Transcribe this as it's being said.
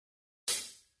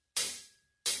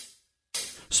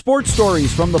Sports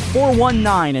stories from the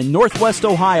 419 in Northwest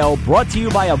Ohio, brought to you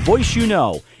by a voice you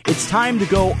know. It's time to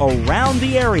go around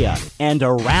the area and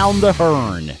around the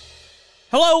Hearn.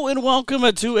 Hello and welcome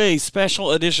to a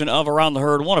special edition of Around the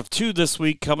Herd. One of two this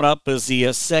week. Coming up as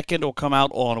the second will come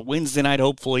out on Wednesday night,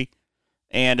 hopefully,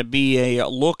 and be a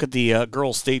look at the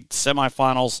girls' state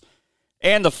semifinals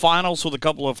and the finals with a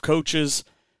couple of coaches,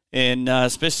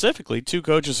 and specifically two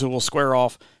coaches who will square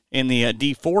off in the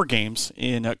D4 games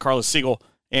in Carlos Siegel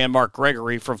and Mark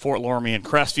Gregory from Fort Loramie and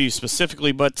Crestview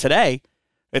specifically. But today,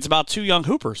 it's about two young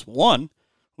hoopers. One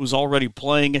who's already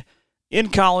playing in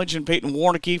college, in Peyton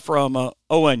Warnicki from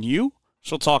ONU.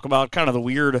 She'll talk about kind of the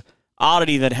weird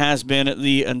oddity that has been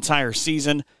the entire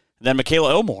season. Then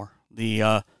Michaela Elmore,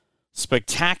 the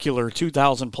spectacular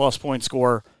 2,000-plus point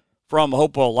scorer from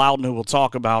Hopewell Loudon, who will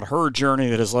talk about her journey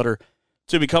that has led her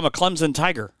to become a Clemson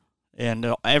Tiger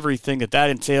and everything that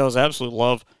entails. I absolutely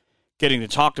love getting to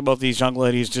talk to both these young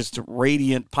ladies. Just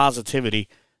radiant positivity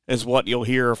is what you'll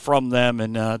hear from them,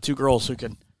 and two girls who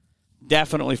can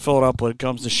definitely fill it up when it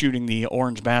comes to shooting the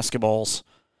orange basketballs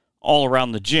all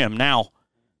around the gym. Now,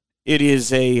 it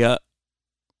is a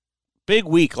big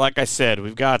week, like I said.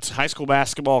 We've got high school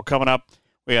basketball coming up.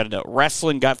 We had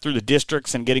wrestling, got through the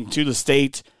districts and getting to the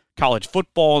state. College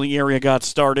football in the area got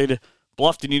started.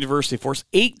 Bluffton University forced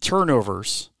 8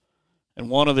 turnovers, and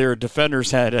one of their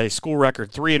defenders had a school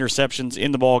record 3 interceptions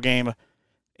in the ball game,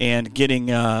 and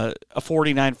getting a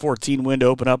 49-14 win to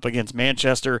open up against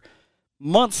Manchester.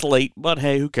 Months late, but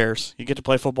hey, who cares? You get to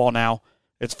play football now.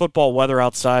 It's football weather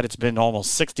outside. It's been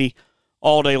almost 60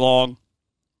 all day long.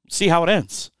 See how it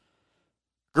ends.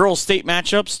 Girls state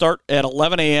matchups start at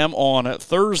 11 a.m. on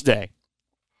Thursday.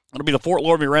 It'll be the Fort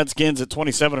Loramie Redskins at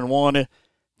 27-1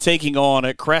 taking on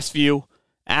Crestview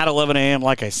at 11 a.m.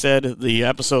 Like I said, the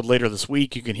episode later this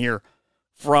week, you can hear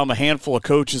from a handful of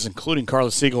coaches, including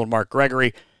Carlos Siegel and Mark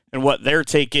Gregory, and what their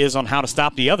take is on how to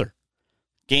stop the other.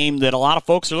 Game that a lot of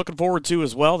folks are looking forward to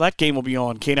as well. That game will be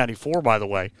on K94, by the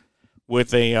way,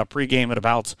 with a pregame at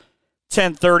about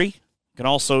 10:30. You can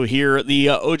also hear the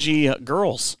OG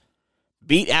girls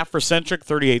beat Afrocentric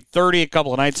 38-30 a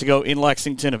couple of nights ago in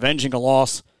Lexington, avenging a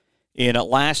loss in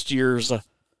last year's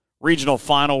regional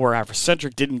final where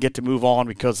Afrocentric didn't get to move on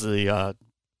because the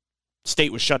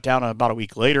state was shut down about a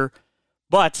week later.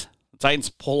 But the Titans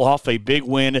pull off a big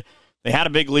win. They had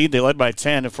a big lead. They led by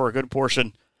 10 for a good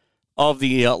portion of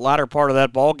the latter part of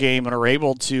that ball game and are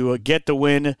able to get the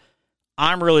win.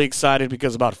 I'm really excited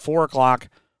because about 4 o'clock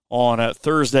on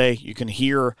Thursday, you can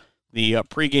hear the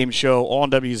pregame show on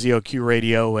WZOQ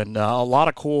radio, and a lot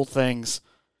of cool things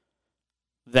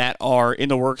that are in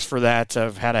the works for that.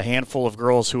 I've had a handful of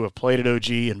girls who have played at OG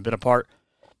and been a part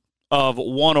of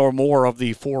one or more of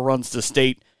the 4 runs to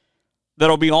state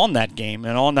that'll be on that game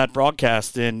and on that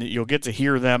broadcast, and you'll get to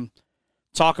hear them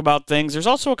talk about things. There's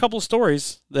also a couple of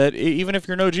stories that, even if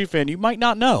you're an OG fan, you might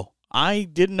not know. I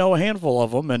didn't know a handful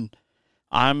of them, and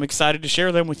I'm excited to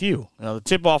share them with you. The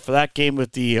tip-off for that game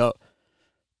with the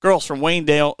girls from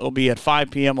Waynedale will be at 5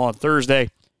 p.m. on Thursday.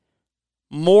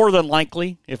 More than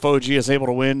likely, if OG is able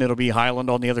to win, it'll be Highland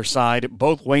on the other side.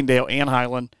 Both Waynedale and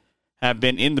Highland have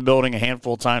been in the building a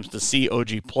handful of times to see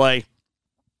OG play.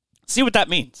 See what that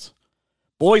means.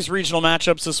 Boys regional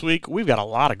matchups this week. We've got a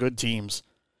lot of good teams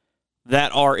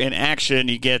that are in action.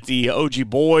 You get the OG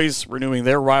boys renewing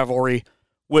their rivalry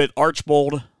with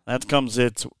Archbold. That comes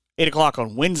at 8 o'clock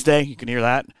on Wednesday. You can hear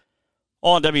that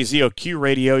on WZOQ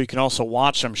radio. You can also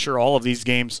watch, I'm sure, all of these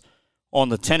games on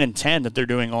the 10 and 10 that they're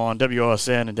doing on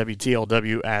WOSN and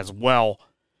WTLW as well.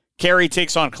 Cary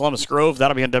takes on Columbus Grove.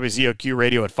 That'll be on WZOQ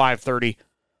radio at 5:30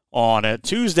 on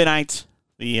Tuesday night.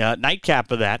 The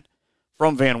nightcap of that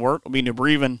from Van Wert will be New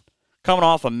Breven coming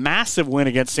off a massive win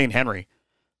against St. Henry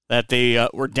that they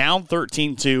were down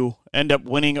 13-2, end up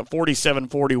winning at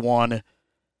 47-41.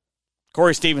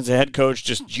 Corey Stevens, the head coach,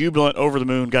 just jubilant, over the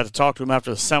moon. Got to talk to him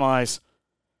after the semis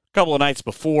a couple of nights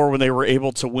before when they were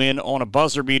able to win on a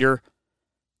buzzer beater.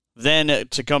 Then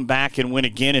to come back and win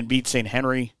again and beat St.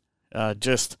 Henry.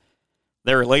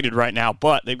 They're elated right now,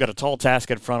 but they've got a tall task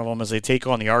in front of them as they take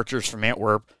on the Archers from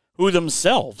Antwerp, who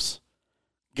themselves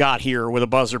got here with a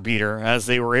buzzer beater as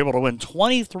they were able to win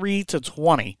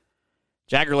 23-20.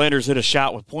 Jagger Landers hit a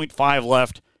shot with .5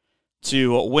 left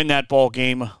to win that ball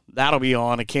game. That'll be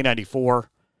on at K94,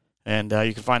 and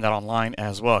you can find that online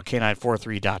as well at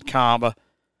K943.com.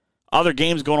 Other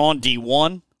games going on,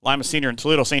 D1, Lima Senior and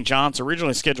Toledo St. John's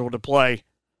originally scheduled to play.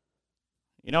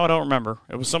 I don't remember.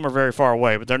 It was somewhere very far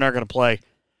away, but they're not going to play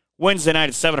Wednesday night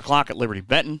at 7 o'clock at Liberty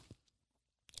Benton.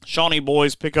 Shawnee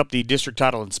boys pick up the district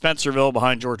title in Spencerville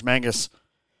behind George Mangus,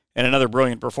 and another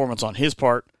brilliant performance on his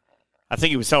part. I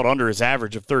think he was held under his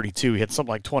average of 32. He had something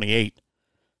like 28.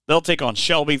 They'll take on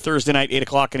Shelby Thursday night, 8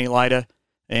 o'clock in Elida,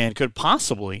 and could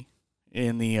possibly,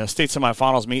 in the state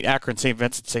semifinals, meet Akron St.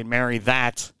 Vincent St. Mary.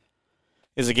 That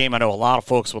is a game I know a lot of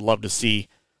folks would love to see.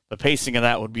 The pacing of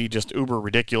that would be just uber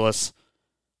ridiculous.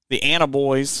 The Anna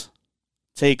boys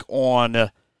take on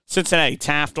Cincinnati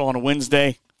Taft on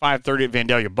Wednesday, 5:30 at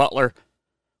Vandalia Butler.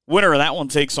 Winner of that one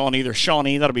takes on either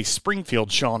Shawnee. That'll be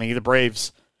Springfield Shawnee. The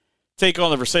Braves take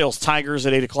on the Versailles Tigers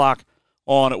at 8 o'clock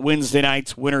on Wednesday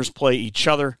nights. Winners play each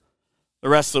other the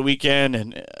rest of the weekend,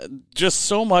 and just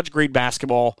so much great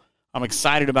basketball. I'm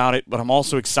excited about it, but I'm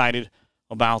also excited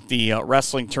about the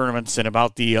wrestling tournaments and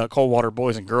about the Coldwater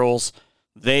boys and girls.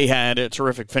 They had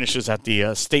terrific finishes at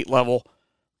the state level.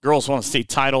 Girls won a state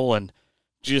title, and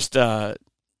just they're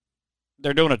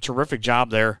doing a terrific job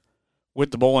there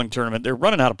with the bowling tournament. They're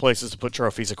running out of places to put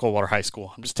trophies at Coldwater High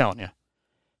School. I'm just telling you.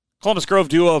 Columbus Grove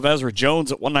duo of Ezra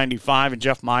Jones at 195 and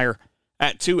Jeff Meyer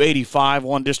at 285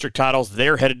 won district titles.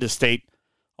 They're headed to state,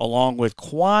 along with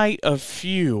quite a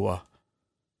few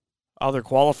other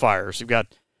qualifiers. You've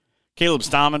got Caleb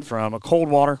Stammen from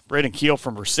Coldwater, Braden Keel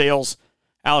from Versailles,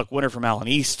 Alec Winter from Allen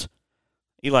East,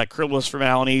 Eli Kriblis from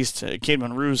Allen East,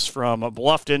 Cademan Roos from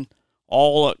Bluffton.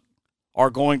 All are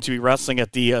going to be wrestling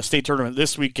at the state tournament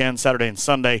this weekend, Saturday and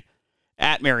Sunday,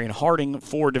 at Marion Harding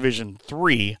for Division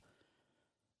III.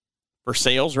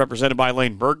 Versailles, represented by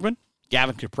Lane Bergman,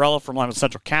 Gavin Caprella from Lyman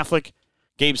Central Catholic,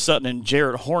 Gabe Sutton and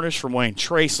Jared Hornish from Wayne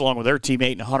Trace, along with their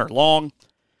teammate Hunter Long,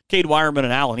 Cade Wireman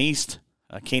and Allen East,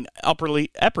 Kane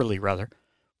Epperly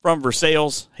from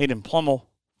Versailles, Hayden Plummel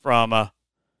from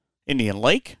Indian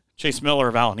Lake, Chase Miller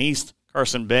of Allen East,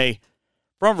 Carson Bay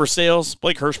from Versailles,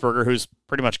 Blake Hirschberger, who's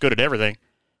pretty much good at everything,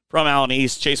 from Allen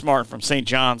East, Chase Martin from St.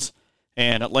 John's,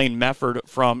 and Lane Mefford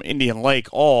from Indian Lake,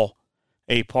 all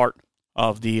a part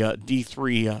of the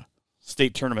D3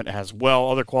 state tournament as well.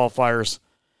 Other qualifiers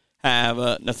have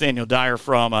Nathaniel Dyer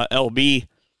from LB,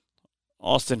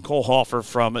 Austin Kohlhofer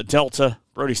from Delta,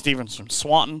 Brody Stevens from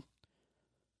Swanton,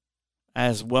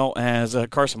 as well as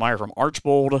Carson Meyer from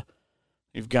Archbold.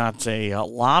 You've got a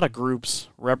lot of groups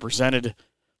represented.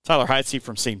 Tyler Heitze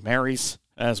from St. Mary's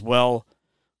as well.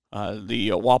 The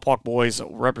Wapak boys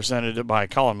represented by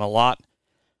Colin Millott.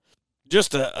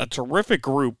 Just a terrific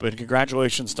group, and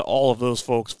congratulations to all of those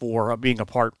folks for being a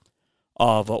part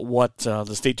of what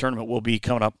the state tournament will be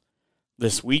coming up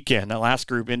this weekend. That last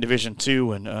group in Division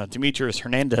II, and Demetrius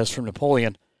Hernandez from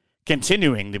Napoleon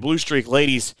continuing. The Blue Streak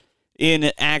ladies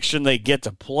in action. They get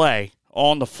to play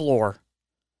on the floor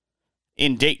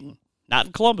in Dayton. Not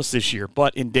in Columbus this year,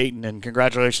 but in Dayton, and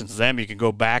congratulations to them. You can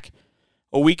go back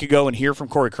a week ago and hear from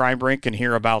Corey Kreinbrink and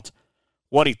hear about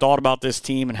what he thought about this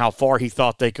team and how far he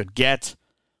thought they could get.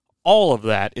 All of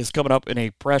that is coming up in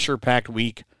a pressure-packed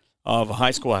week of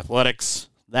high school athletics.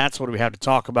 That's what we have to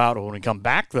talk about. When we come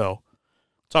back, though,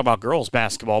 talk about girls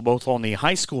basketball, both on the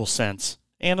high school sense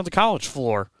and on the college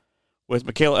floor, with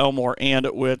Michaela Elmore and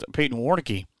with Peyton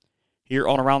Warnicki here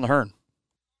on Around the Hearn.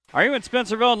 Are you in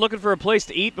Spencerville and looking for a place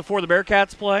to eat before the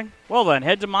Bearcats play? Well then,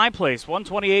 head to my place,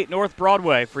 128 North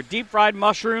Broadway, for deep-fried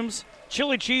mushrooms,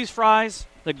 chili cheese fries,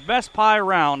 the best pie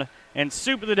around, and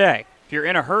soup of the day. If you're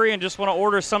in a hurry and just want to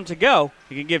order some to go,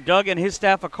 you can give Doug and his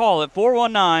staff a call at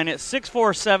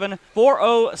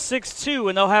 419-647-4062,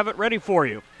 and they'll have it ready for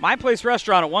you. My Place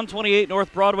Restaurant at 128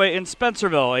 North Broadway in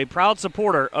Spencerville, a proud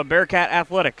supporter of Bearcat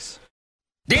Athletics.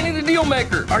 Danny the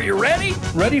Dealmaker, are you ready?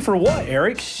 Ready for what,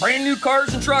 Eric? Brand new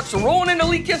cars and trucks are rolling into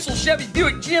Lee Kinsel Chevy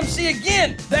Buick GMC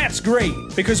again. That's great,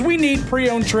 because we need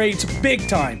pre-owned trades big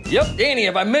time. Yep, Danny,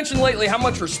 have I mentioned lately how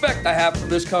much respect I have for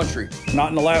this country? Not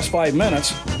in the last 5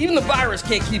 minutes. Even the virus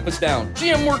can't keep us down.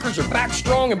 GM workers are back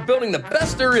strong and building the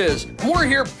best there is. And we're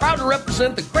here proud to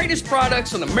represent the greatest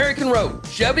products on the American road,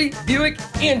 Chevy, Buick,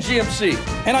 and GMC.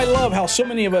 And I love how so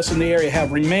many of us in the area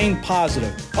have remained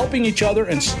positive, helping each other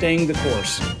and staying the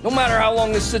course. No matter how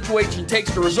long this situation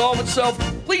takes to resolve itself,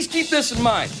 please keep this in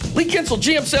mind. Lee Kinsel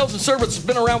GM Sales and Service has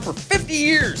been around for 50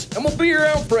 years and will be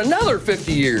around for another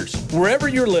 50 years. Wherever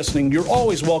you're listening, you're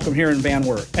always welcome here in Van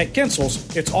Wert. At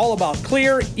Kinsel's, it's all about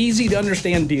clear,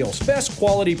 easy-to-understand deals, best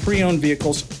quality pre-owned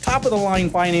vehicles,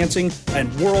 top-of-the-line financing,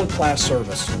 and world-class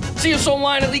service. See us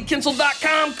online at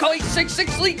LeeKinsel.com. Call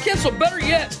 866-LEE-KINSEL. Better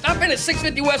yet, stop in at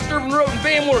 650 West Irvin Road in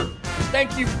Van Wert.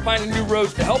 Thank you for finding new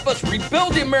roads to help us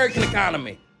rebuild the American economy.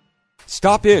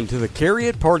 Stop in to the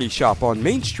Carriot Party Shop on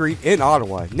Main Street in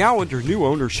Ottawa, now under new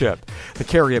ownership. The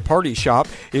Carriot Party Shop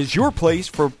is your place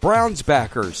for Browns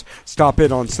backers. Stop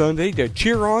in on Sunday to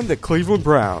cheer on the Cleveland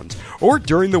Browns, or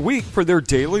during the week for their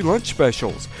daily lunch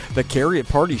specials. The Carriot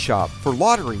Party Shop for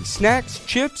lottery, snacks,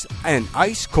 chips, and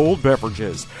ice-cold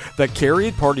beverages. The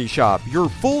Carriot Party Shop, your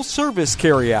full-service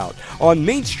carry-out on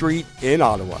Main Street in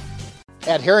Ottawa.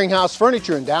 At Herringhouse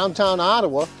Furniture in downtown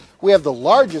Ottawa, we have the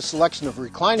largest selection of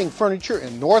reclining furniture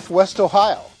in Northwest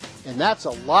Ohio. And that's a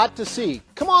lot to see.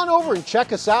 Come on over and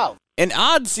check us out. An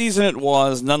odd season it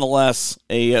was, nonetheless,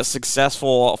 a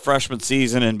successful freshman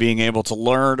season and being able to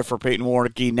learn for Peyton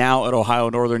Warnicki now at Ohio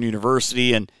Northern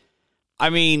University. And, I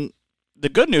mean, the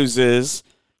good news is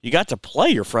you got to play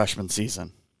your freshman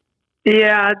season.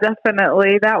 Yeah,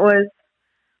 definitely. That was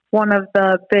one of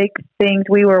the big things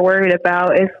we were worried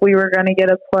about, if we were going to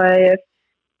get a play, if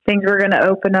things were going to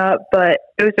open up. But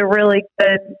it was a really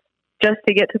good, just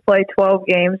to get to play 12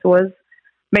 games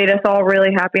made us all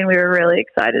really happy, and we were really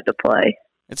excited to play.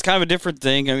 It's kind of a different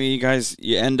thing. I mean,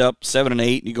 you end up 7-8,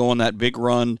 and you go on that big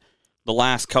run the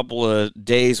last couple of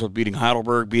days with beating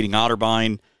Heidelberg, beating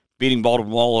Otterbein, beating Baldwin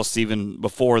Wallace even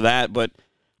before that. But,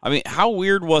 I mean, how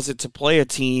weird was it to play a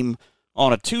team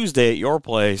on a Tuesday at your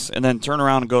place and then turn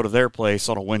around and go to their place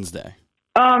on a Wednesday?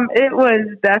 It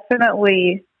was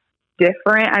definitely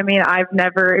different. I mean, I've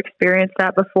never experienced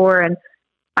that before, and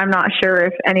I'm not sure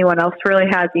if anyone else really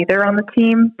has either on the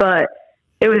team, but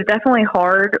it was definitely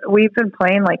hard. We've been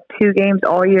playing like 2 games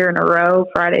all year in a row,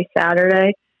 Friday,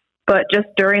 Saturday, but just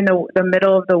during the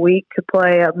middle of the week to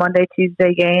play a Monday,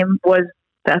 Tuesday game was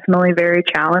definitely very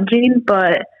challenging,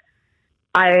 but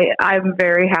I'm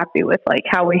very happy with like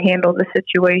how we handled the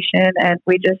situation, and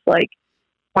we just like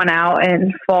went out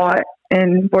and fought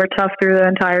and were tough through the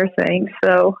entire thing.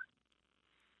 So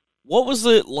what was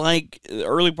it like the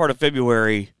early part of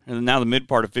February and now the mid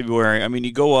part of February? I mean,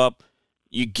 you go up,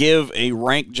 you give a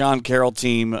ranked John Carroll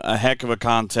team a heck of a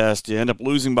contest. You end up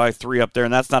losing by 3 up there,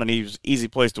 and that's not an easy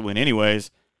place to win anyways.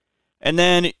 And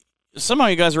then somehow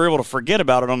you guys were able to forget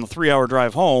about it on the 3-hour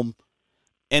drive home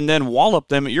and then wallop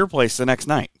them at your place the next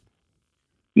night.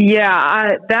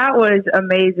 Yeah, that was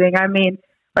amazing. I mean,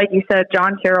 like you said,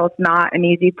 John Carroll's not an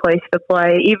easy place to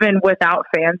play, even without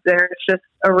fans there. It's just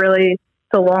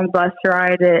it's a long bus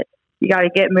ride. You got to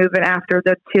get moving after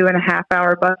the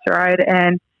 2.5-hour bus ride.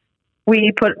 And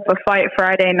we put up a fight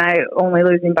Friday night, only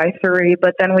losing by 3,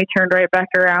 but then we turned right back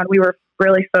around. We were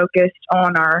really focused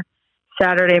on our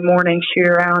Saturday morning shoot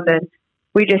around, and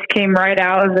we just came right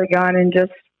out of the gun and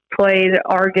just played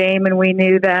our game, and we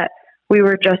knew that we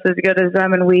were just as good as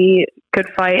them and we could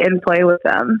fight and play with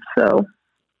them. So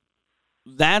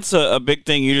that's a big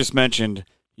thing you just mentioned.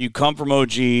 You come from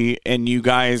OG, and you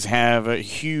guys have a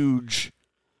huge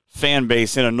fan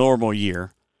base in a normal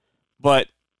year. But,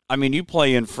 I mean, you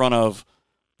play in front of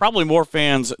probably more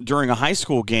fans during a high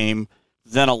school game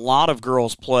than a lot of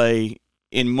girls play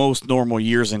in most normal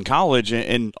years in college.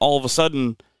 And all of a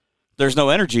sudden, there's no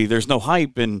energy, there's no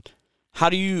hype. And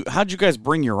how'd you guys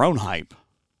bring your own hype?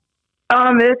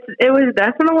 It was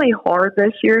definitely hard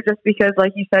this year, just because,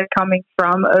 like you said, coming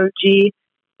from OG,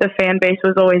 the fan base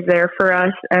was always there for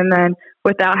us. And then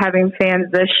without having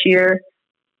fans this year,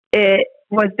 it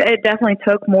definitely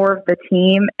took more of the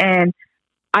team. And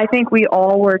I think we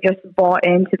all were just bought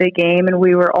into the game, and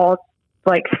we were all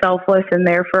like selfless and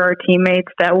there for our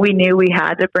teammates, that we knew we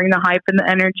had to bring the hype and the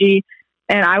energy.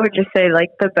 And I would just say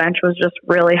like the bench was just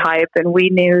really hype, and we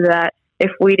knew that if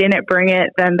we didn't bring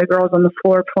it, then the girls on the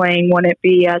floor playing wouldn't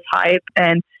be as hype.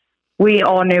 And we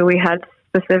all knew we had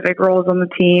specific roles on the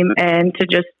team and to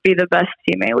just be the best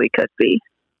teammate we could be.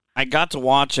 I got to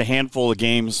watch a handful of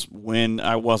games when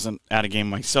I wasn't at a game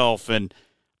myself, and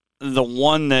the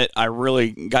one that I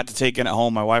really got to take in at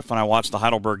home, my wife and I watched the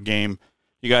Heidelberg game.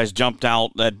 You guys jumped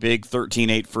out that big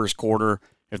 13-8 first quarter,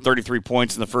 had 33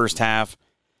 points in the first half.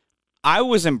 I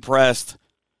was impressed.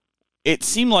 It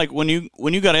seemed like when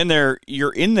you got in there,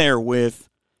 you're in there with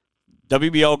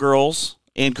WBL girls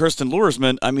and Kristen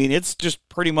Luersman. I mean, it's just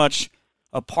pretty much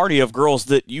a party of girls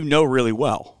that you know really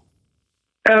well.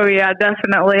 Oh, yeah,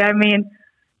 definitely. I mean,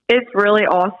 it's really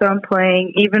awesome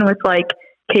playing, even with, like,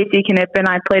 Casey Knippen.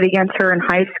 I played against her in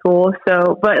high school.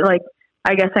 But, like,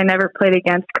 I guess I never played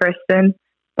against Kristen,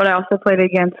 but I also played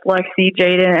against Lexi,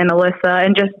 Jaden, and Alyssa.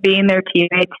 And just being their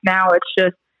teammates now, it's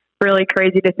just really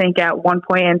crazy to think at one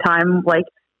point in time, like,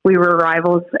 we were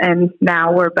rivals, and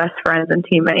now we're best friends and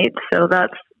teammates. So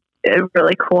that's a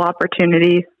really cool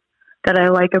opportunity that I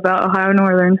like about Ohio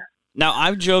Northern. Now,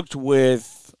 I've joked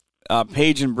with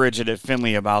Paige and Bridget at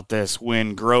Finley about this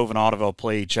when Grove and Audubon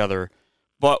play each other.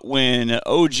 But when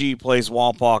OG plays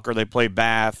Walpock or they play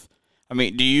Bath, I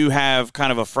mean, do you have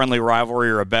kind of a friendly rivalry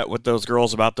or a bet with those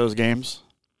girls about those games?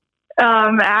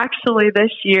 Actually,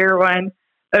 this year when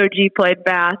OG played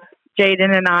Bath,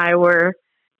 Jaden and I were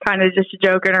kind of just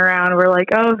joking around. We're like,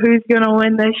 oh, who's going to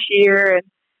win this year? And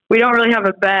we don't really have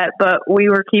a bet, but we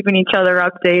were keeping each other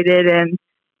updated and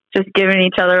just giving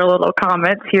each other little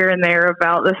comments here and there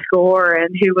about the score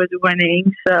and who was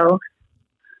winning. So,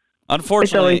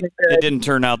 unfortunately, it didn't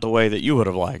turn out the way that you would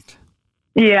have liked.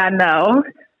 Yeah, no.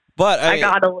 But I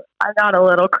got a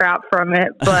little crap from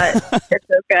it, but it's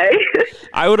okay.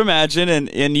 I would imagine,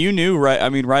 and you knew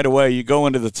right away. You go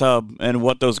into the tub, and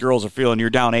what those girls are feeling.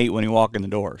 You're down 8 when you walk in the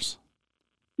doors.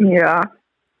 Yeah,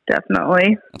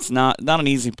 definitely. It's not an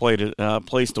easy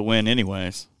place to win,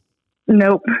 anyways.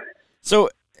 Nope. So,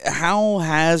 how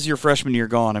has your freshman year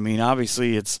gone? I mean,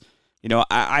 obviously, it's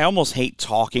I almost hate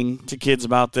talking to kids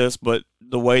about this, but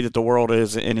the way that the world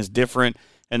is and is different,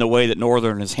 and the way that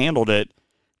Northern has handled it.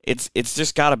 It's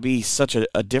just got to be such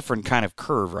a different kind of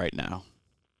curve right now.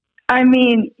 I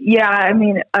mean,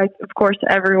 of course,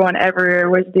 everyone everywhere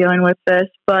was dealing with this,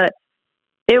 but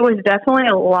it was definitely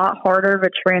a lot harder of a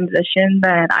transition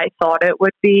than I thought it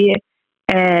would be.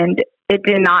 And it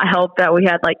did not help that we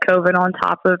had like COVID on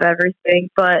top of everything.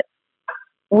 But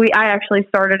I actually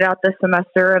started out this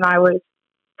semester and I was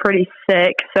pretty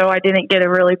sick, so I didn't get to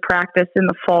really practice in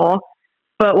the fall.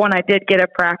 But when I did get a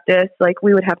practice, like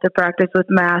we would have to practice with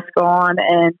mask on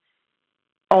and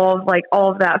all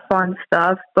of that fun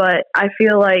stuff. But I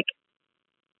feel like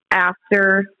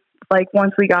after, like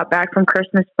once we got back from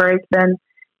Christmas break, then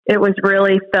it was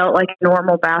really felt like a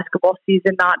normal basketball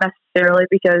season, not necessarily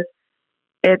because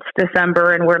it's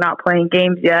December and we're not playing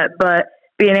games yet, but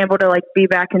being able to like be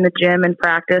back in the gym and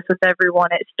practice with everyone,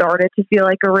 it started to feel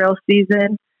like a real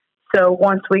season. So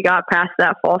once we got past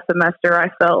that fall semester, I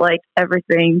felt like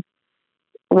everything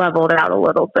leveled out a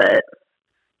little bit.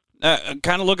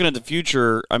 Kind of looking at the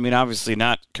future, I mean, obviously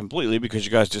not completely because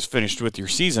you guys just finished with your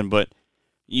season, but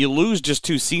you lose just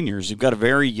 2 seniors. You've got a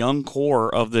very young core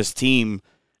of this team.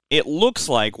 It looks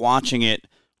like, watching it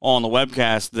on the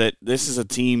webcast, that this is a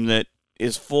team that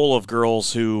is full of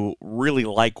girls who really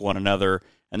like one another,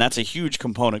 and that's a huge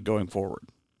component going forward.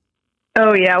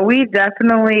 Oh, yeah, we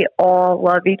definitely all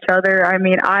love each other. I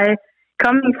mean,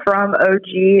 coming from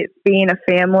OG, being a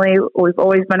family, we've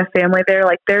always been a family there.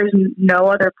 Like, there's no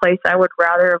other place I would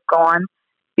rather have gone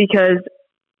because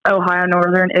Ohio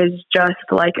Northern is just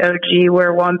like OG.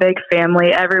 We're one big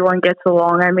family. Everyone gets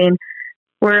along. I mean,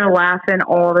 we're laughing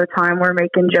all the time. We're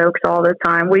making jokes all the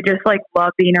time. We just, like,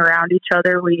 love being around each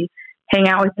other. We hang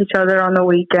out with each other on the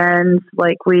weekends.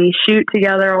 Like, we shoot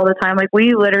together all the time. Like,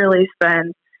 we literally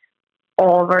spend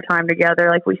all of our time together.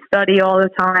 Like, we study all the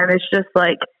time. It's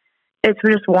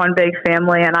just one big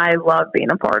family, and I love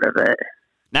being a part of it.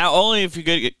 Now, only if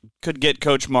you could get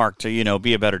Coach Mark to,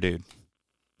 be a better dude.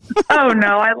 Oh,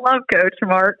 no, I love Coach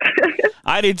Mark.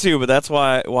 I do too, but that's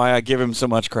why I give him so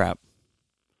much crap.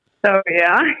 Oh,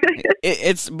 yeah.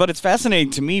 But it's fascinating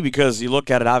to me because you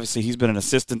look at it, obviously he's been an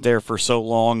assistant there for so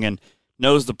long and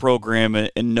knows the program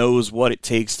and knows what it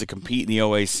takes to compete in the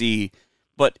OAC.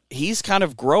 But he's kind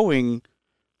of growing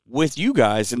with you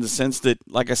guys in the sense that,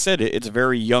 like I said, it's a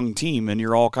very young team and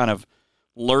you're all kind of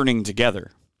learning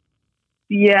together.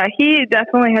 Yeah, he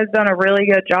definitely has done a really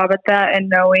good job at that and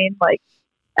knowing, like,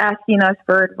 asking us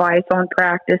for advice on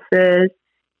practices.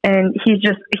 And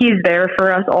he's there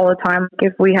for us all the time.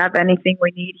 If we have anything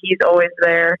we need, he's always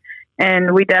there.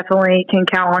 And we definitely can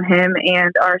count on him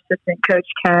and our assistant coach,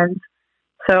 Ken.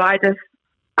 So I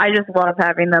just love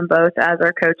having them both as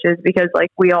our coaches because,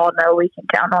 like, we all know we can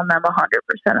count on them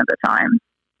 100% of the time.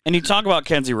 And you talk about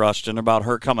Kenzie Rushton, about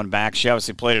her coming back. She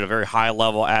obviously played at a very high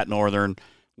level at Northern,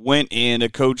 went in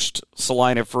and coached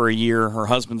Salina for a year. Her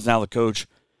husband's now the coach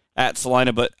at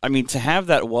Salina. But, I mean, to have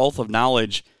that wealth of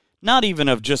knowledge, not even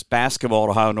of just basketball at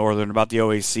Ohio Northern, about the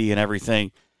OAC and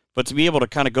everything, but to be able to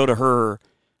kind of go to her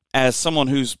as someone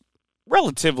who's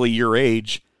relatively your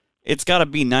age, it's got to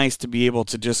be nice to be able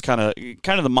to just kind of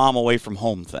the mom away from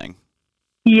home thing.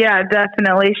 Yeah,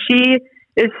 definitely. She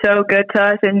is so good to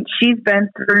us, and she's been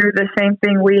through the same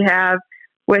thing we have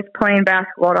with playing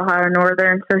basketball at Ohio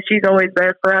Northern, so she's always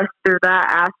there for us through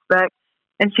that aspect,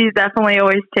 and she's definitely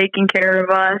always taking care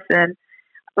of us, and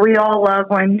we all love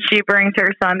when she brings her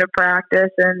son to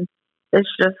practice, and it's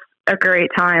just a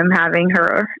great time having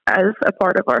her as a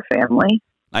part of our family.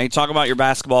 Now you talk about your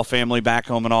basketball family back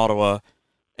home in Ottawa.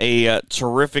 A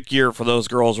terrific year for those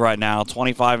girls right now,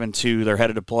 25-2. They're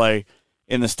headed to play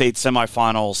in the state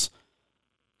semifinals.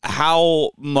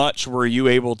 How much were you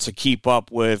able to keep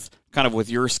up with kind of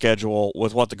with your schedule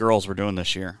with what the girls were doing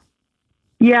this year?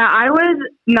 Yeah, I was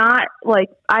not like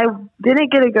I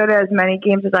didn't get to go to as many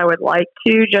games as I would like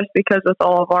to, just because with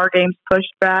all of our games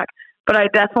pushed back. But I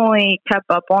definitely kept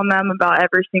up on them about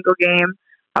every single game.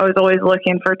 I was always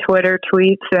looking for Twitter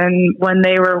tweets and when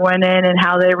they were winning and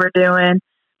how they were doing.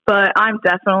 But I'm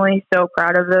definitely so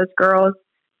proud of those girls.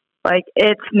 Like,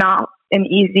 it's not an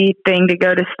easy thing to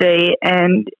go to state,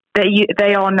 and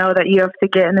they all know that you have to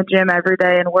get in the gym every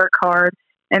day and work hard.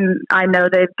 And I know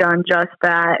they've done just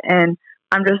that. And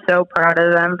I'm just so proud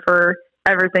of them for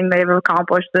everything they've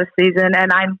accomplished this season.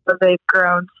 And I know they've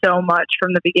grown so much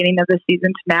from the beginning of the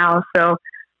season to now. So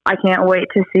I can't wait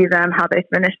to see them, how they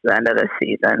finish the end of the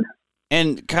season.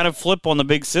 And kind of flip on the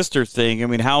big sister thing. I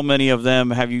mean, how many of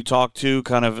them have you talked to?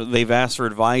 Kind of they've asked for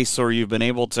advice, or you've been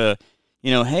able to,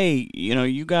 hey,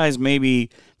 you guys maybe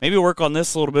work on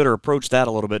this a little bit or approach that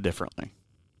a little bit differently.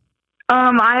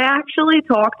 I actually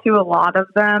talked to a lot of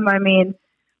them. I mean,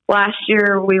 last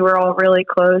year we were all really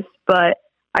close, but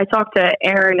I talked to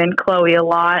Aaron and Chloe a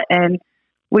lot, and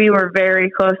we were very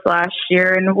close last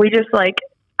year. And we just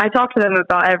I talk to them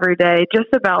about every day,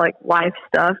 just about life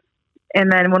stuff. And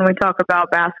then when we talk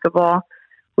about basketball,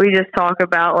 we just talk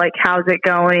about how's it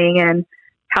going and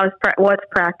what's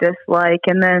practice like.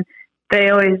 And then they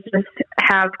always just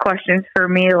have questions for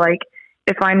me,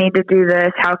 if I need to do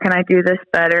this, how can I do this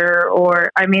better?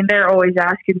 Or, I mean, they're always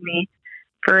asking me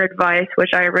for advice, which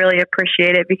I really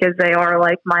appreciate it because they are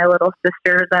like my little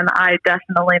sisters, and I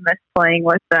definitely miss playing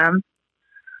with them.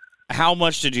 How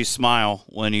much did you smile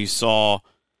when you saw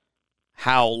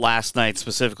how last night,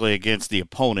 specifically against the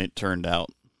opponent, turned out?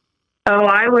 Oh,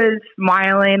 I was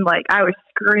smiling, I was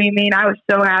screaming. I was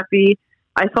so happy.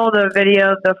 I saw the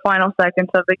video of the final seconds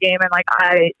of the game, and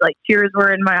tears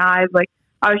were in my eyes.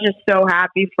 I was just so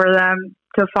happy for them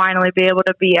to finally be able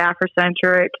to be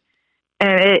Afrocentric,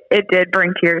 and it did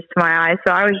bring tears to my eyes.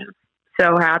 So I was just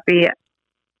so happy.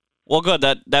 Well, good.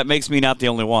 That makes me not the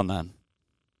only one then.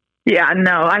 Yeah,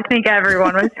 no, I think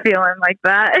everyone was feeling like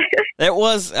that. It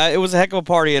was a heck of a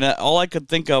party, and all I could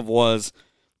think of was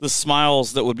the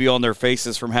smiles that would be on their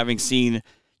faces from having seen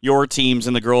your teams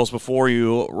and the girls before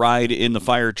you ride in the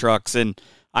fire trucks. And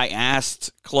I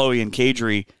asked Chloe and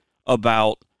Kadri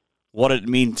about what it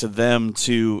mean to them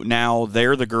to now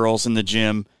they're the girls in the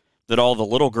gym that all the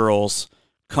little girls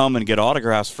come and get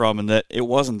autographs from, and that it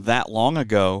wasn't that long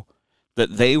ago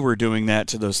that they were doing that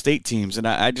to those state teams. And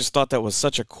I just thought that was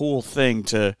such a cool thing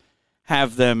to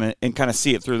have them and kind of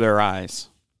see it through their eyes.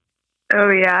 Oh,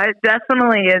 yeah, it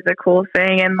definitely is a cool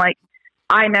thing. And,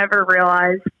 I never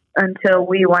realized until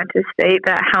we went to state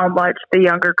that how much the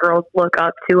younger girls look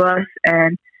up to us,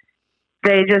 and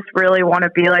they just really want to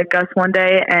be like us one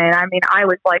day. And, I mean, I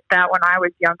was like that when I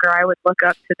was younger. I would look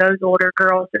up to those older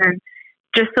girls, and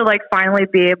just to, finally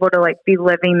be able to, be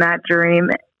living that dream,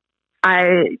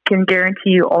 I can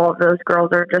guarantee you all of those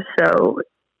girls are just so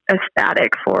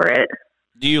ecstatic for it.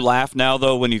 Do you laugh now,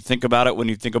 though, when you think about it, when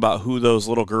you think about who those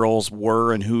little girls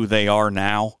were and who they are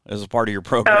now as a part of your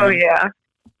program? Oh, yeah.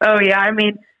 I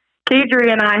mean,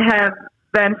 Kadri and I have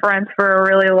been friends for a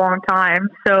really long time.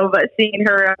 But seeing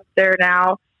her up there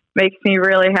now makes me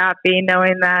really happy,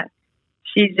 knowing that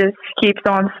she just keeps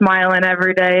on smiling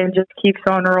every day and just keeps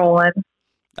on rolling.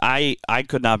 I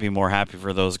could not be more happy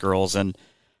for those girls, and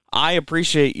I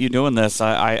appreciate you doing this.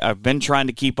 I've been trying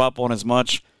to keep up on as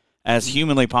much as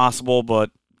humanly possible,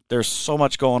 but there's so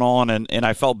much going on, and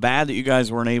I felt bad that you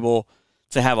guys weren't able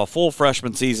to have a full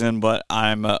freshman season, but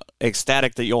I'm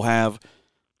ecstatic that you'll have,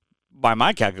 by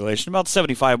my calculation, about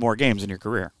 75 more games in your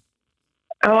career.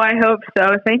 Oh, I hope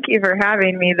so. Thank you for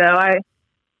having me, though. I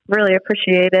really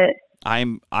appreciate it.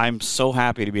 I'm so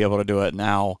happy to be able to do it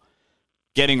now,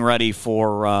 getting ready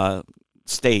for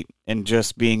state and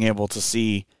just being able to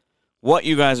see what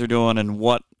you guys are doing and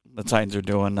what the Titans are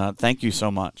doing. Thank you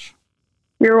so much.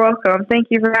 You're welcome. Thank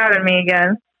you for having me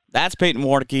again. That's Peyton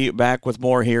Warnicki, back with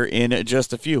more here in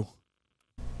just a few.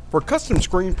 For custom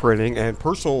screen printing and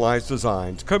personalized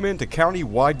designs, come into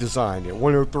County-Wide Design at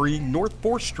 103 North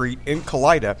 4th Street in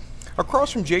Kalida,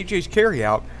 across from JJ's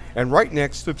Carryout and right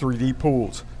next to 3D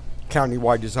Pools.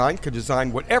 County-Wide Design can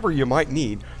design whatever you might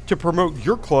need to promote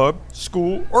your club,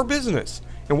 school, or business.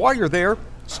 And while you're there,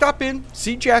 stop in,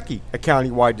 see Jackie at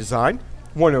County-Wide Design,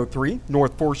 103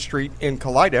 North 4th Street in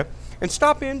Kalida, and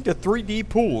stop in to 3D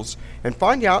Pools and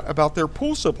find out about their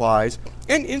pool supplies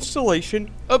and installation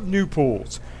of new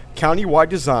pools. County-Wide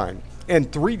Design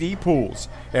and 3D Pools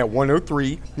at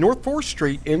 103 North 4th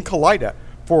Street in Kalida,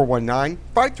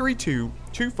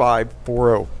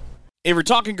 419-532-2540. If we're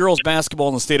talking girls basketball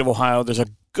in the state of Ohio, there's a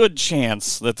good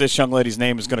chance that this young lady's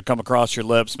name is going to come across your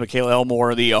lips. Michaela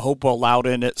Elmore, the Hopewell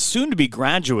Loudon soon-to-be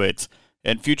graduate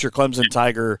and future Clemson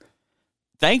Tiger,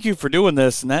 Thank you for doing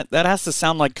this, and that has to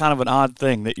sound like kind of an odd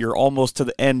thing that you're almost to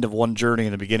the end of one journey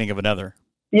and the beginning of another.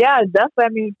 Yeah, definitely. I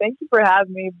mean, thank you for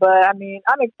having me, but I mean,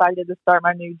 I'm excited to start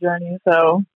my new journey.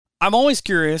 So I'm always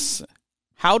curious,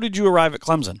 how did you arrive at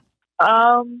Clemson?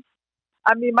 I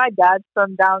mean, my dad's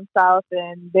from down south,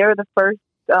 and they were the first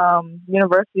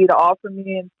university to offer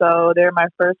me, and so they were my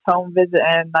first home visit,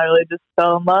 and I really just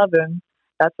fell in love, and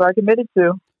that's what I committed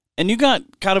to. And you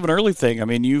got kind of an early thing. I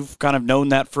mean, you've kind of known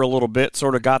that for a little bit,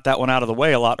 sort of got that one out of the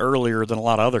way a lot earlier than a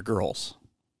lot of other girls.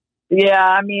 Yeah,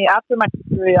 I mean, after my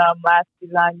history last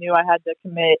season, I knew I had to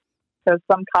commit because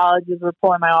some colleges were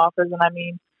pulling my offers, and I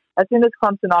mean, as soon as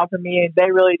Clemson offered me,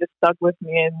 they really just stuck with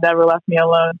me and never left me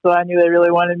alone, so I knew they really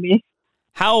wanted me.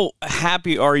 How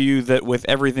happy are you that with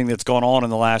everything that's gone on in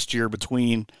the last year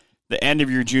between the end of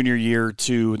your junior year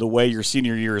to the way your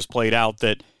senior year has played out,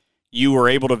 that you were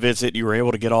able to visit, you were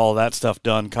able to get all of that stuff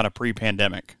done kind of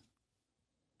pre-pandemic?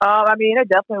 I mean, it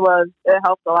definitely was. It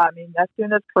helped a lot. I mean, as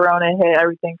soon as Corona hit,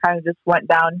 everything kind of just went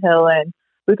downhill, and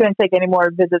we couldn't take any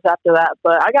more visits after that.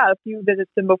 But I got a few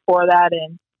visits in before that,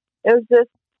 and it was just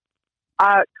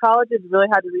colleges really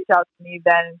had to reach out to me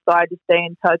then, so I just stay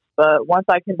in touch. But once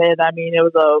I committed, I mean, it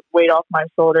was a weight off my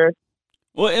shoulders.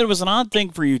 Well, it was an odd thing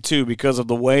for you, too, because of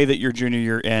the way that your junior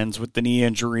year ends with the knee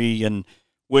injury and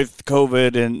with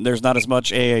COVID, and there's not as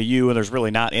much AAU, and there's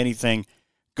really not anything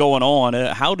going on.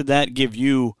 How did that give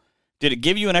you – did it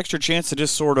give you an extra chance to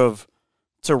just sort of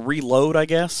to reload, I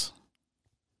guess?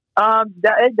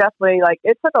 It definitely, like,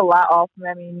 it took a lot off me.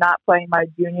 I mean, not playing my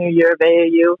junior year of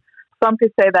AAU. Some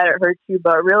could say that it hurt you,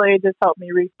 but really it just helped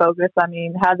me refocus. I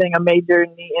mean, having a major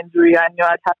knee injury, I knew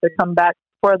I'd have to come back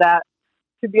for that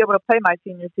to be able to play my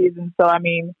senior season. So, I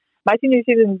mean, my senior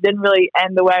season didn't really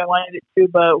end the way I wanted it to,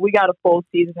 but we got a full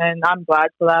season, and I'm glad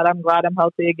for that. I'm glad I'm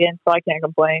healthy again, so I can't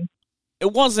complain.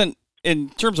 It wasn't, in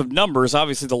terms of numbers,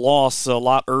 obviously the loss a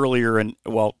lot earlier, and,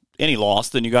 well, any loss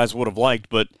than you guys would have liked,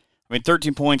 but, I mean,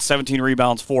 13 points, 17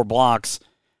 rebounds, 4 blocks.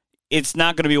 It's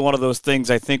not going to be one of those things,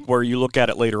 I think, where you look at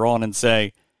it later on and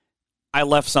say, I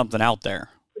left something out there.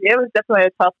 It was definitely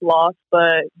a tough loss,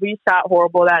 but we shot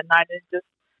horrible that night.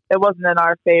 It wasn't in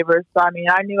our favor. So, I mean,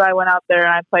 I knew I went out there and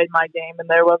I played my game, and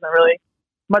there wasn't really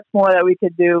much more that we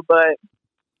could do. But,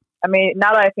 I mean,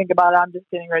 now that I think about it, I'm just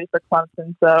getting ready for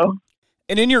Clemson. So.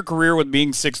 And in your career with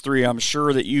being 6'3", I'm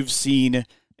sure that you've seen,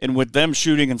 and with them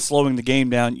shooting and slowing the game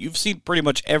down, you've seen pretty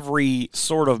much every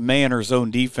sort of man or zone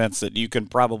defense that you can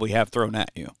probably have thrown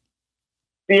at you.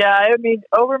 Yeah, I mean,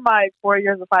 over my 4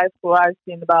 years of high school, I've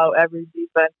seen about every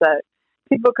defense that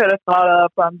people could have thought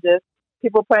of, from just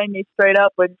people playing me straight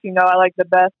up, which, you know, I like the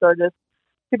best, or just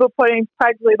people putting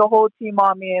practically the whole team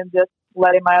on me and just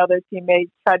letting my other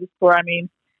teammates try to score. I mean,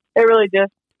 it really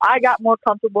just, I got more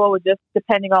comfortable with just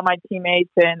depending on my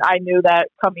teammates, and I knew that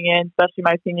coming in, especially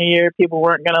my senior year, people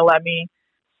weren't going to let me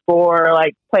score or,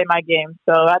 like, play my game.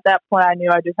 So at that point, I knew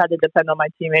I just had to depend on my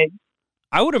teammates.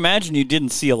 I would imagine you didn't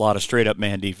see a lot of straight-up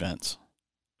man defense.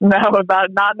 No, not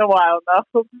in a while, no.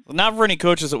 Well, not for any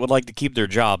coaches that would like to keep their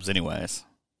jobs anyways.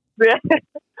 Yeah.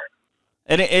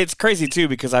 And it's crazy, too,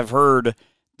 because I've heard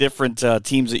different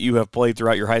teams that you have played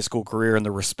throughout your high school career and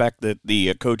the respect that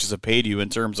the coaches have paid you in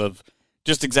terms of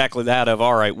just exactly that of,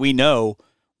 all right, we know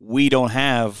we don't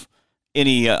have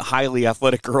any highly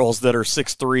athletic girls that are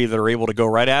 6'3" that are able to go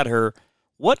right at her.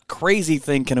 What crazy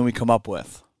thing can we come up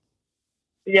with?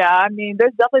 Yeah, I mean,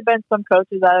 there's definitely been some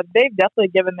coaches that they've definitely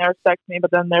given their respect to me,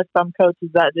 but then there's some coaches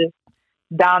that just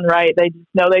downright, they just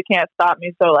know they can't stop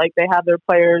me, so, like, they have their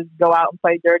players go out and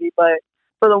play dirty. But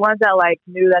for the ones that, like,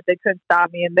 knew that they couldn't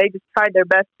stop me and they just tried their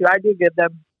best to, I do give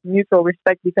them mutual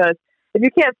respect, because if you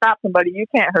can't stop somebody, you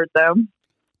can't hurt them.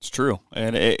 It's true.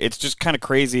 And it's just kind of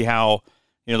crazy how,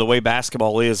 you know, the way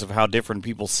basketball is, of how different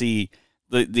people see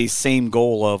the same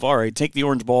goal of, all right, take the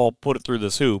orange ball, put it through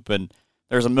this hoop, and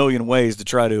there's a million ways to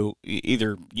try to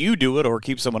either you do it or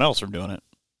keep someone else from doing it.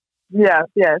 Yeah,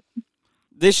 yes.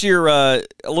 This year, a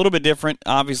little bit different,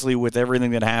 obviously, with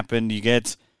everything that happened. You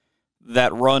get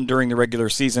that run during the regular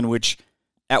season, which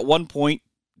at one point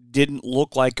didn't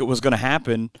look like it was going to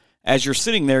happen. As you're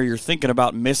sitting there, you're thinking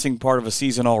about missing part of a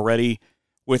season already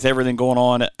with everything going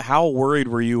on. How worried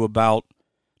were you about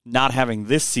not having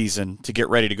this season to get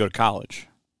ready to go to college?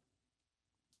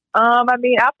 I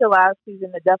mean, after last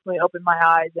season, it definitely opened my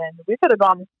eyes, and we could have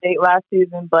gone to state last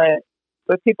season, but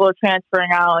with people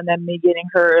transferring out and then me getting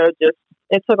hurt,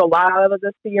 it took a lot out of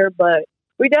this year. But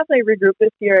we definitely regrouped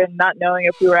this year, and not knowing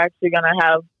if we were actually going to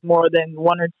have more than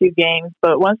 1 or 2 games.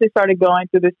 But once we started going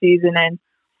through the season and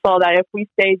saw that if we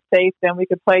stayed safe, then we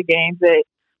could play games,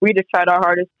 we just tried our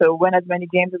hardest to win as many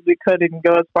games as we could and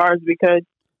go as far as we could.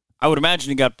 I would imagine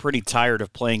you got pretty tired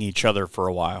of playing each other for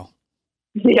a while.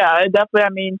 Yeah, definitely. I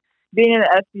mean, being in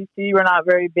the SEC, we're not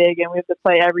very big, and we have to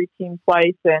play every team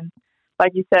twice. And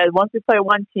like you said, once we play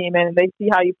one team and they see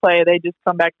how you play, they just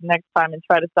come back the next time and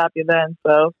try to stop you then.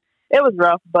 So it was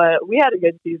rough, but we had a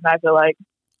good season, I feel like.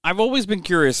 I've always been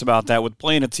curious about that with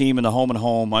playing a team in the home and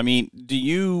home. I mean,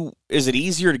 is it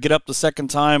easier to get up the second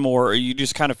time, or you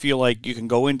just kind of feel like you can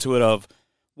go into it of,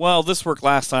 well, this worked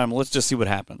last time, let's just see what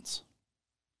happens?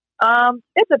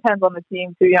 It depends on the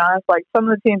team, to be honest. Like, some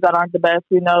of the teams that aren't the best,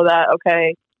 we know that,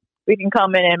 okay, we can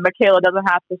come in and Michaela doesn't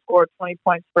have to score 20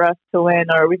 points for us to win,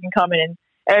 or we can come in and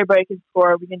everybody can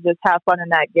score. We can just have fun in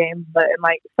that game. But in,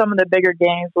 like, some of the bigger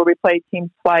games where we play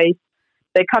teams twice,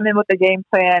 they come in with a game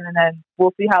plan, and then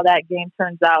we'll see how that game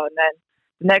turns out. And then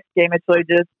the next game, it's really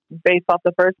just based off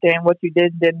the first game, what you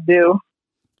did and didn't do.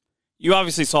 You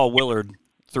obviously saw Willard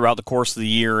throughout the course of the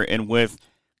year, and with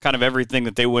kind of everything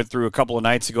that they went through a couple of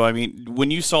nights ago. I mean,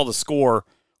 when you saw the score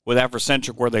with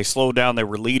Africentric where they slowed down, they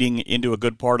were leading into a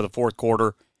good part of the fourth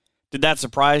quarter, did that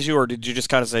surprise you, or did you just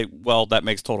kind of say, well, that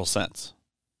makes total sense?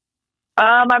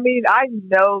 I mean, I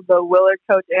know the Willard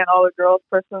coach and all the girls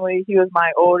personally. He was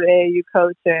my old AAU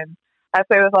coach, and I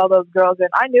played with all those girls, and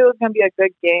I knew it was going to be a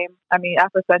good game. I mean,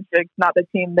 Africentric's not the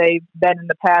team they've been in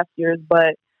the past years,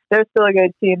 but they're still a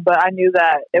good team. But I knew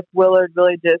that if Willard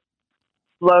really just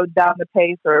slowed down the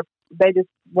pace, or if they just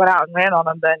went out and ran on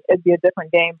them, then it'd be a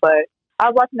different game. But I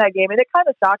was watching that game, and it kind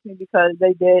of shocked me because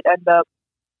they did end up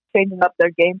changing up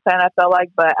their game plan, I felt like.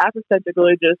 But Africentric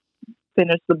really just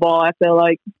finished the ball, I feel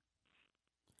like.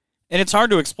 And it's hard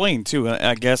to explain, too.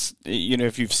 I guess, you know,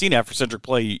 if you've seen Africentric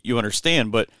play, you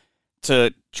understand. But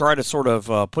to try to sort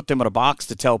of put them in a box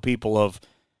to tell people of,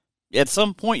 at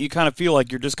some point you kind of feel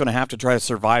like you're just going to have to try to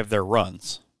survive their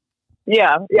runs.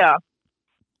 Yeah.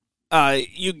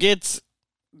 You get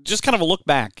just kind of a look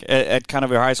back at kind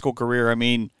of your high school career. I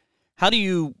mean, how do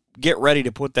you get ready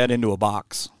to put that into a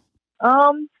box?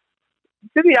 To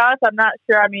be honest, I'm not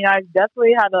sure. I mean, I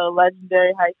definitely had a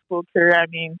legendary high school career. I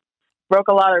mean, broke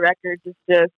a lot of records. It's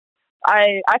just,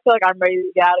 I feel like I'm ready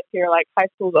to get out of here. Like, high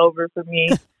school's over for me.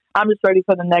 I'm just ready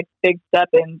for the next big step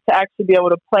and to actually be able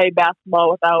to play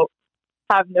basketball without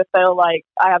having to feel like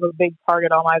I have a big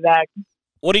target on my back.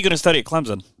 What are you going to study at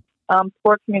Clemson?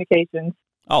 Sports communications.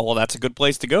 Oh, well, that's a good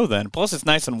place to go then. Plus, it's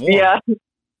nice and warm.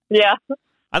 Yeah.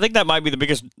 I think that might be the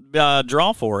biggest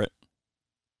draw for it.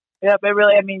 Yeah, but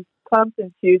really, I mean,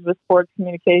 Clemson's huge with sports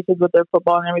communications with their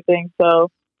football and everything, so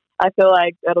I feel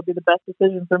like that'll be the best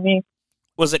decision for me.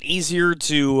 Was it easier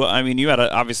to, I mean, you had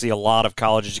obviously a lot of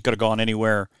colleges. You could have gone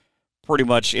anywhere pretty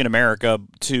much in America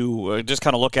to just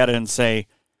kind of look at it and say,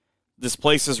 this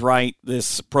place is right,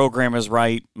 this program is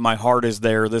right, my heart is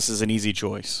there, this is an easy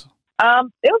choice?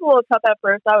 It was a little tough at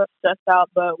first. I was stressed out,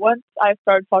 but once I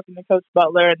started talking to Coach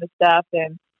Butler and the staff,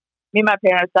 and me and my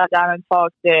parents sat down and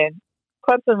talked, and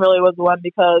Clemson really was the one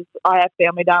because I have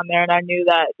family down there, and I knew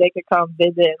that they could come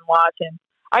visit and watch, and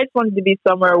I just wanted to be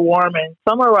somewhere warm and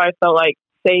somewhere where I felt like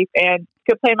safe and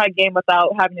could play my game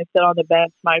without having to sit on the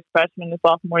bench my freshman and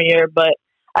sophomore year. But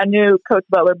I knew Coach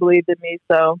Butler believed in me,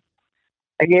 so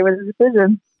I gave it a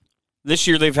decision. This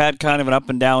year they've had kind of an up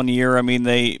and down year. I mean,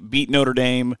 they beat Notre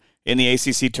Dame in the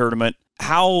ACC tournament.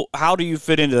 How do you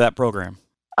fit into that program?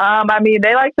 I mean,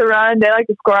 they like to run, they like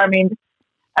to score. I mean,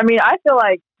 I feel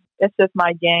like it's just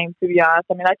my game, to be honest.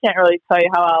 I mean, I can't really tell you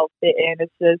how I'll fit in.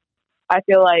 It's just, I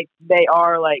feel like they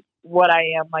are like what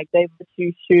I am. Like, they let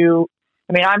you shoot.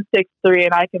 I mean, I'm 6'3",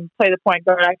 and I can play the point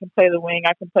guard, I can play the wing,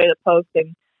 I can play the post,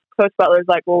 and Coach Butler's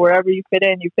like, well, wherever you fit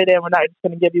in, you fit in. We're not just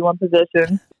going to give you one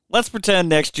position. Let's pretend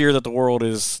next year that the world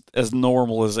is as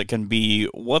normal as it can be.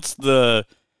 What's the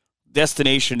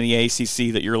destination in the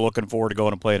ACC that you're looking forward to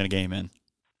going and playing a game in?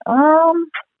 Oh,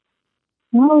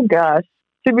 gosh.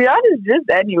 To be honest, just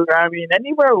anywhere. I mean,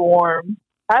 anywhere warm.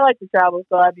 I like to travel,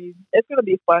 so I mean, it's going to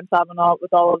be fun traveling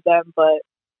with all of them. But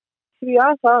to be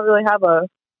honest, I don't really have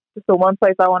just the one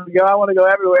place I want to go. I want to go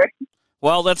everywhere.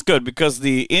 Well, that's good because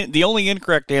the only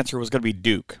incorrect answer was going to be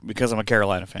Duke because I'm a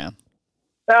Carolina fan.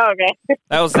 Oh, okay.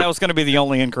 That was going to be the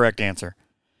only incorrect answer.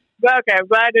 Okay, I'm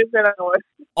glad I didn't say that one.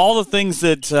 All the things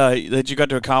that you got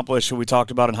to accomplish, we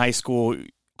talked about in high school.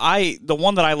 The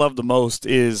one that I love the most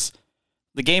is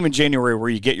the game in January where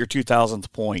you get your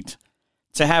 2,000th point.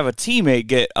 To have a teammate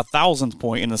get 1,000th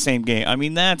point in the same game, I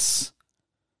mean those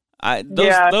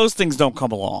things don't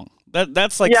come along.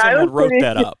 That's like someone wrote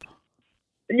that up.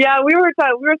 Yeah, we were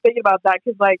thinking about that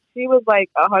because like she was like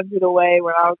 100 away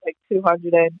when I was like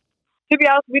 200, and to be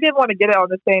honest, we didn't want to get it on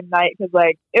the same night because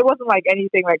like it wasn't like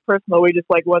anything like personal. We just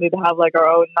like wanted to have like our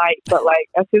own night. But like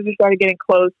as soon as we started getting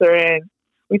closer and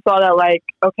we saw that like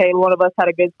okay, one of us had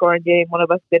a good scoring game, one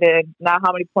of us didn't. Now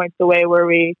how many points away were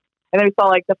we? And then we saw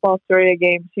like the Falls Storia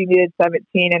game. She needed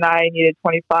 17 and I needed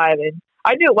 25. And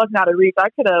I knew it wasn't out of reach. I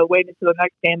could have waited until the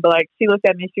next game, but like she looked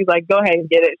at me, she was like, "Go ahead and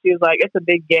get it." She was like, "It's a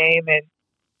big game," and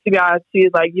to be honest,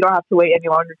 she's like, "You don't have to wait any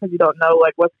longer because you don't know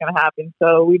like what's going to happen."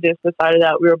 So we just decided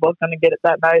that we were both going to get it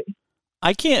that night.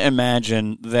 I can't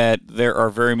imagine that there are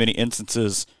very many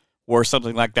instances where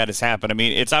something like that has happened. I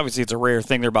mean, it's a rare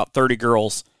thing. There are about 30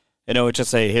 girls in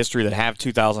OHSA history that have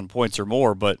 2,000 points or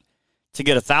more, but to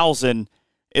get 1,000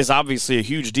 is obviously a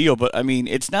huge deal. But I mean,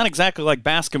 it's not exactly like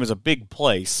Bascom is a big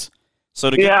place. So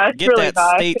to get really that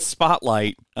nice. state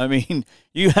spotlight, I mean,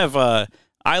 you have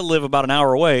I live about an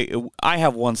hour away. I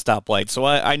have one stoplight, so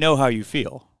I know how you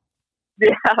feel.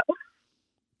 Yeah.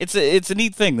 It's a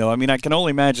neat thing, though. I mean, I can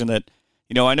only imagine that,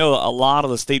 I know a lot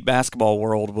of the state basketball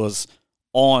world was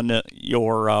on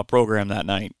your program that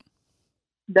night.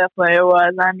 Definitely it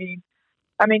was. I mean,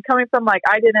 coming from like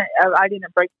I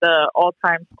didn't break the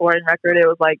all-time scoring record. It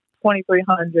was like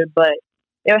 2,300, but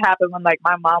it happened when like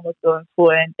my mom was still in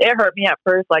school, and it hurt me at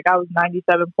first. Like I was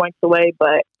 97 points away,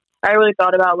 but I really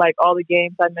thought about like all the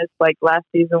games I missed like last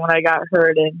season when I got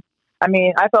hurt, and I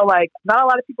mean I felt like not a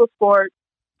lot of people scored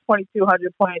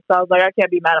 2,200 points, so I was like I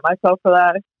can't be mad at myself for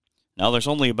that. No, there's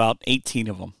only about 18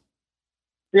 of them.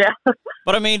 Yeah.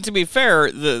 But I mean, to be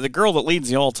fair, the girl that leads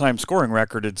the all-time scoring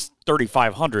record is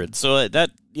 3,500, so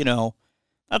that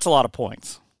that's a lot of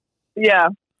points. Yeah.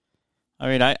 I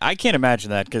mean, I can't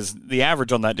imagine that because the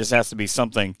average on that just has to be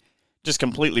something just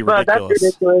completely ridiculous.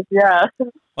 That's ridiculous, yeah.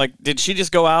 Like, did she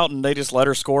just go out and they just let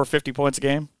her score 50 points a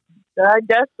game? I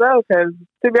guess so, because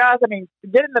to be honest, I mean,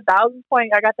 getting the 1,000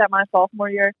 point, I got that my sophomore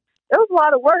year. It was a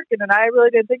lot of work, and then I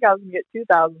really didn't think I was going to get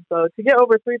 2,000. So to get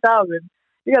over 3,000,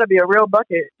 you got to be a real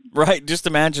bucket. Right. Just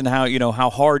imagine how, how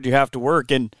hard you have to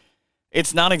work. And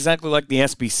it's not exactly like the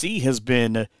SBC has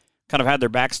been kind of had their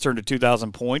backs turned to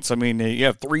 2,000 points. I mean, you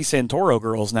have 3 Santoro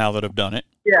girls now that have done it.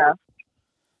 Yeah.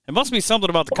 It must be something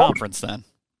about the conference then.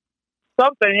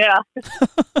 Something, yeah.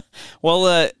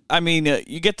 Well, I mean,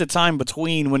 you get the time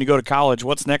between when you go to college.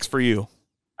 What's next for you?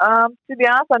 To be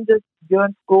honest, I'm just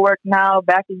doing schoolwork now,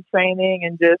 back in training,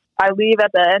 and I leave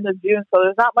at the end of June, so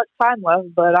there's not much time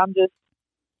left, but I'm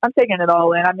taking it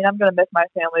all in. I mean, I'm going to miss my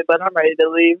family, but I'm ready to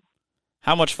leave.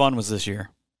 How much fun was this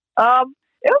year?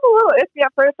 It was a little iffy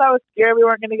at first. I was scared we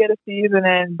weren't going to get a season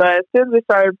in, but as soon as we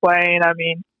started playing, I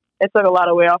mean, it took a lot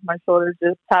of weight off my shoulders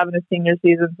just having a senior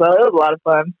season, so it was a lot of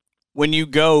fun. When you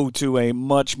go to a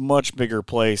much, much bigger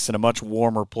place and a much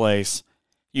warmer place,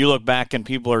 you look back and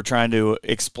people are trying to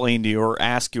explain to you or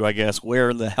ask you, I guess,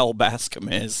 where the hell Bascom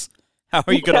is. How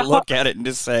are you going to look at it and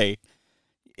just say,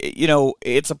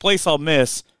 it's a place I'll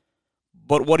miss,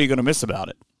 but what are you going to miss about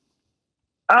it?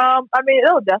 I mean,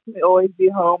 it'll definitely always be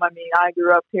home. I mean, I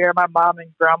grew up here. My mom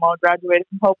and grandma graduated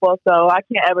from Hopewell, so I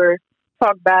can't ever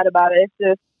talk bad about it. It's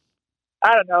just,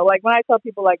 I don't know. Like, when I tell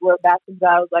people, like, where Bascom's at,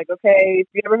 I was like, okay, if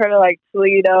you ever heard of, like,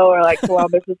 Toledo or, like,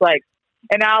 Columbus, it's, like,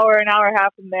 an hour and a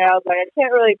half from there. I was like, I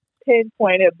can't really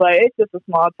pinpoint it, but it's just a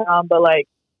small town. But, like,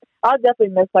 I'll definitely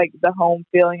miss, like, the home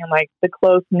feeling and, like, the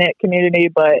close-knit community,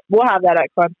 but we'll have that at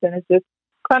Clemson. It's just,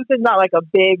 Clemson's not, like, a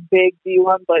big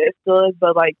D1, but it still is,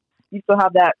 but, like, you still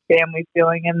have that family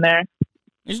feeling in there.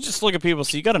 You just look at people,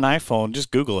 so you got an iPhone,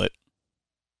 just Google it.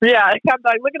 Yeah, I'm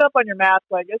like, look it up on your maps.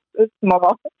 Like, it's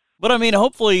small. But, I mean,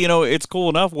 hopefully, it's cool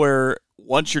enough where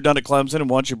once you're done at Clemson and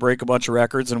once you break a bunch of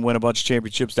records and win a bunch of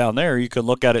championships down there, you can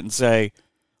look at it and say,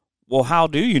 well, how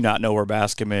do you not know where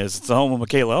Bascom is? It's the home of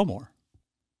Michaela Elmore.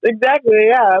 Exactly,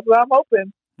 yeah. That's what I'm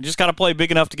hoping. You just got to play big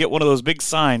enough to get one of those big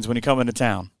signs when you come into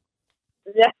town.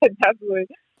 Yeah, definitely.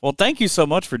 Well, thank you so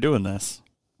much for doing this.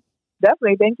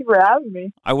 Definitely. Thank you for having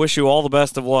me. I wish you all the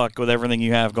best of luck with everything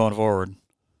you have going forward.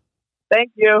 Thank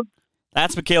you.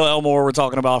 That's Michaela Elmore. We're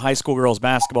talking about high school girls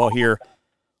basketball here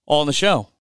on the show.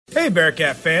 Hey,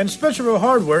 Bearcat fans. Spencerville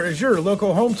Hardware is your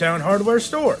local hometown hardware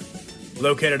store.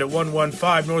 Located at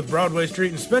 115 North Broadway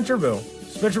Street in Spencerville,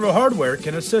 Spencerville Hardware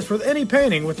can assist with any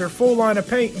painting with their full line of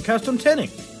paint and custom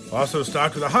tinting. Also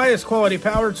stocked with the highest quality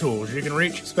power tools. You can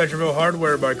reach Spencerville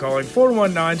Hardware by calling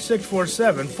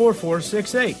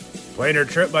 419-647-4468. Plan your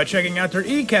trip by checking out their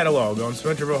e-catalog on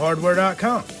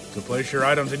SpencervilleHardware.com to place your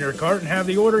items in your cart and have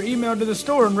the order emailed to the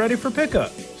store and ready for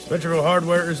pickup. Spencerville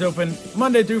Hardware is open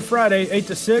Monday through Friday, 8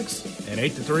 to 6, and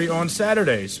 8 to 3 on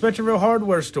Saturdays. Spencerville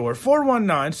Hardware Store,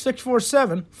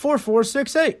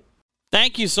 419-647-4468.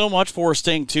 Thank you so much for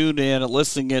staying tuned and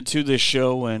listening to this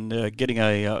show and getting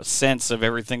a sense of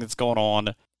everything that's going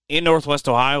on in Northwest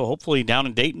Ohio, hopefully down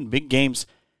in Dayton. Big games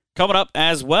coming up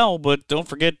as well, but don't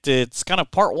forget it's kind of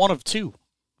part 1 of 2.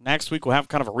 Next week we'll have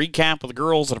kind of a recap of the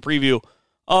girls and a preview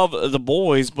of the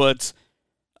boys, but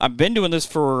I've been doing this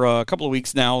for a couple of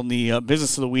weeks now in the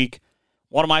Business of the Week.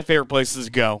 One of my favorite places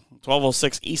to go,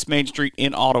 1206 East Main Street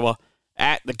in Ottawa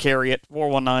at the Carriott,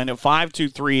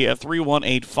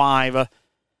 419-523-3185.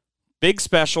 Big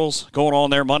specials going on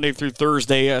there Monday through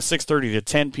Thursday, 6:30 to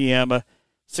 10 p.m.,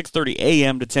 6:30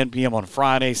 a.m. to 10 p.m. on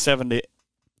Friday, 7 to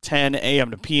 10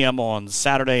 a.m. to p.m. on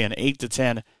Saturday, and 8 to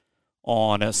 10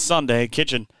 on Sunday.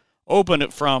 Kitchen open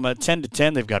from 10 to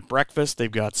 10. They've got breakfast.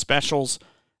 They've got specials,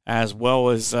 as well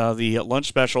as the lunch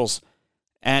specials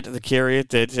at the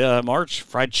Carriott at March.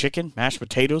 Fried chicken, mashed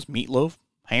potatoes, meatloaf,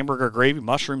 hamburger gravy,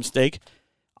 mushroom steak.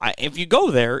 If you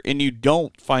go there and you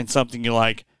don't find something you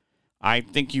like, I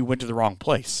think you went to the wrong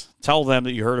place. Tell them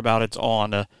that you heard about it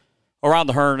on Around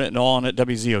the Hearn and on at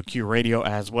WZOQ Radio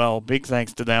as well. Big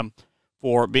thanks to them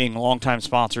for being longtime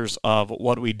sponsors of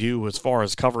what we do as far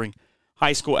as covering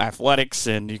high school athletics,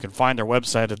 and you can find their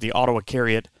website at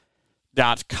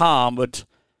theottawacarriott.com. But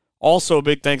also a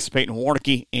big thanks to Peyton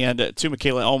Warnicki and to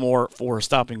Michaela Elmore for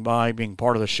stopping by, being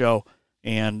part of the show,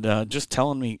 and just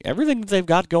telling me everything that they've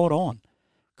got going on.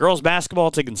 Girls basketball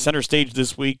taking center stage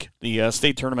this week, the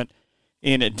state tournament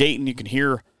in Dayton. You can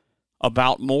hear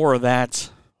about more of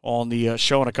that on the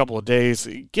show in a couple of days.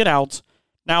 Get out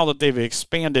now that they've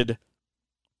expanded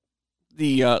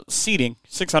the seating.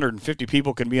 650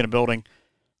 people can be in a building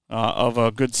of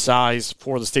a good size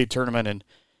for the state tournament, and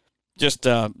just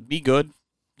be good,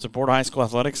 support high school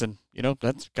athletics, and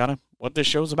that's kind of what this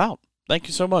show's about. Thank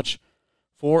you so much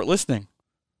for listening.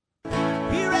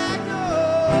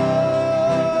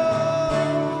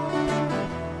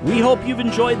 We hope you've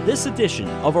enjoyed this edition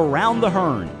of Around the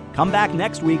Hearn. Come back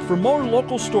next week for more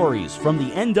local stories from the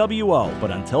NWO.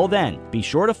 But until then, be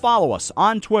sure to follow us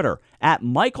on Twitter at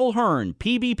Michael Hearn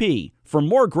PBP for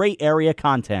more great area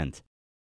content.